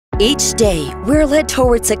Each day, we're led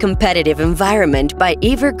towards a competitive environment by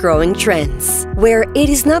ever-growing trends, where it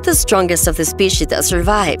is not the strongest of the species that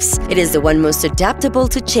survives, it is the one most adaptable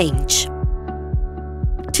to change.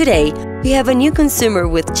 Today, we have a new consumer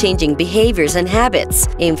with changing behaviors and habits,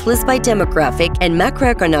 influenced by demographic and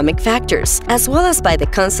macroeconomic factors, as well as by the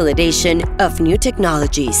consolidation of new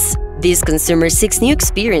technologies. This consumer seeks new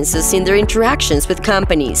experiences in their interactions with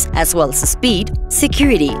companies, as well as speed,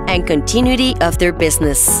 security, and continuity of their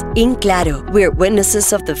business. In Claro, we're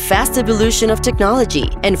witnesses of the fast evolution of technology,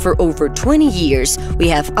 and for over 20 years, we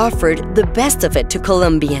have offered the best of it to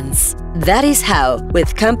Colombians. That is how,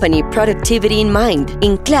 with company productivity in mind,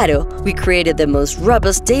 in Claro, we created the most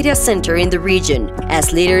robust data center in the region,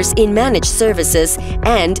 as leaders in managed services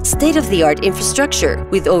and state-of-the-art infrastructure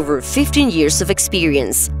with over 15 years of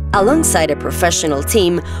experience, alongside a professional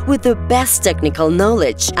team with the best technical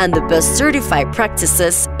knowledge and the best certified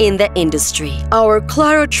practices in the industry. Our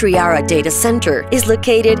Center Triara data center is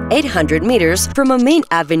located 800 meters from a main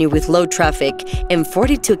avenue with low traffic and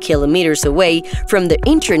 42 kilometers away from the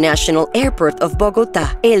International Airport of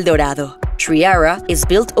Bogotá, El Dorado. Triara is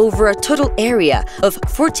built over a total area of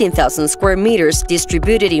 14,000 square meters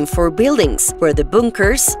distributed in 4 buildings, where the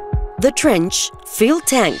bunkers, the trench, fuel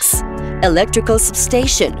tanks, electrical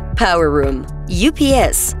substation, power room,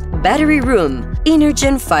 UPS, battery room,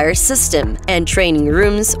 Energen fire system, and training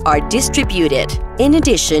rooms are distributed. In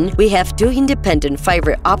addition, we have 2 independent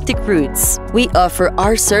fiber optic routes. We offer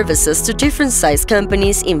our services to different size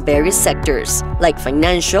companies in various sectors, like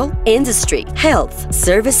financial, industry, health,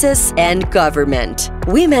 services, and government.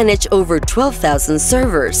 We manage over 12,000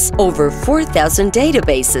 servers, over 4,000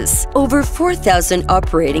 databases, over 4,000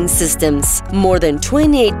 operating systems, more than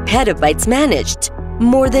 28 petabytes managed,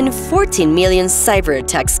 more than 14 million cyber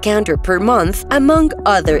attacks counted per month, among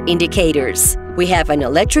other indicators. We have an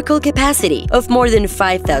electrical capacity of more than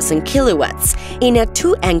 5,000 kilowatts in a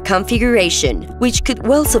 2N configuration, which could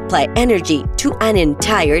well supply energy to an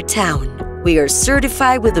entire town. We are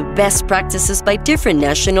certified with the best practices by different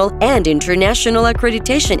national and international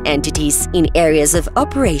accreditation entities in areas of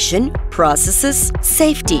operation, processes,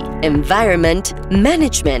 safety, environment,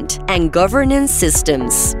 management, and governance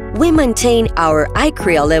systems. We maintain our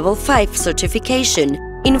ICREA Level 5 certification,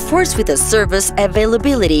 enforced with a service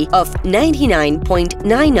availability of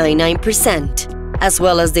 99.999%, as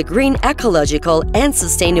well as the Green Ecological and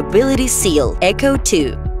Sustainability Seal, ECO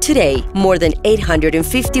 2. Today, more than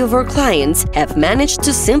 850 of our clients have managed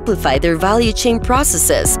to simplify their value chain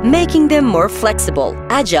processes, making them more flexible,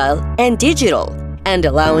 agile, and digital, and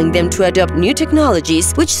allowing them to adopt new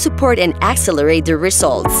technologies which support and accelerate their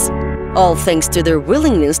results. All thanks to their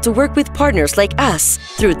willingness to work with partners like us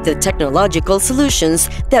through the technological solutions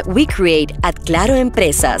that we create at Claro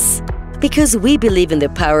Empresas. Because we believe in the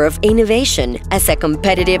power of innovation as a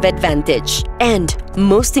competitive advantage. And,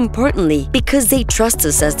 most importantly, because they trust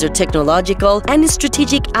us as their technological and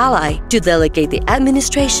strategic ally to delegate the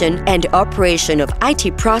administration and operation of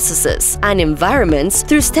IT processes and environments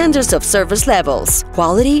through standards of service levels,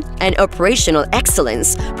 quality, and operational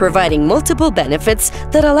excellence, providing multiple benefits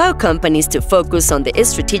that allow companies to focus on the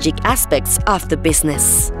strategic aspects of the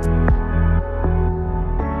business.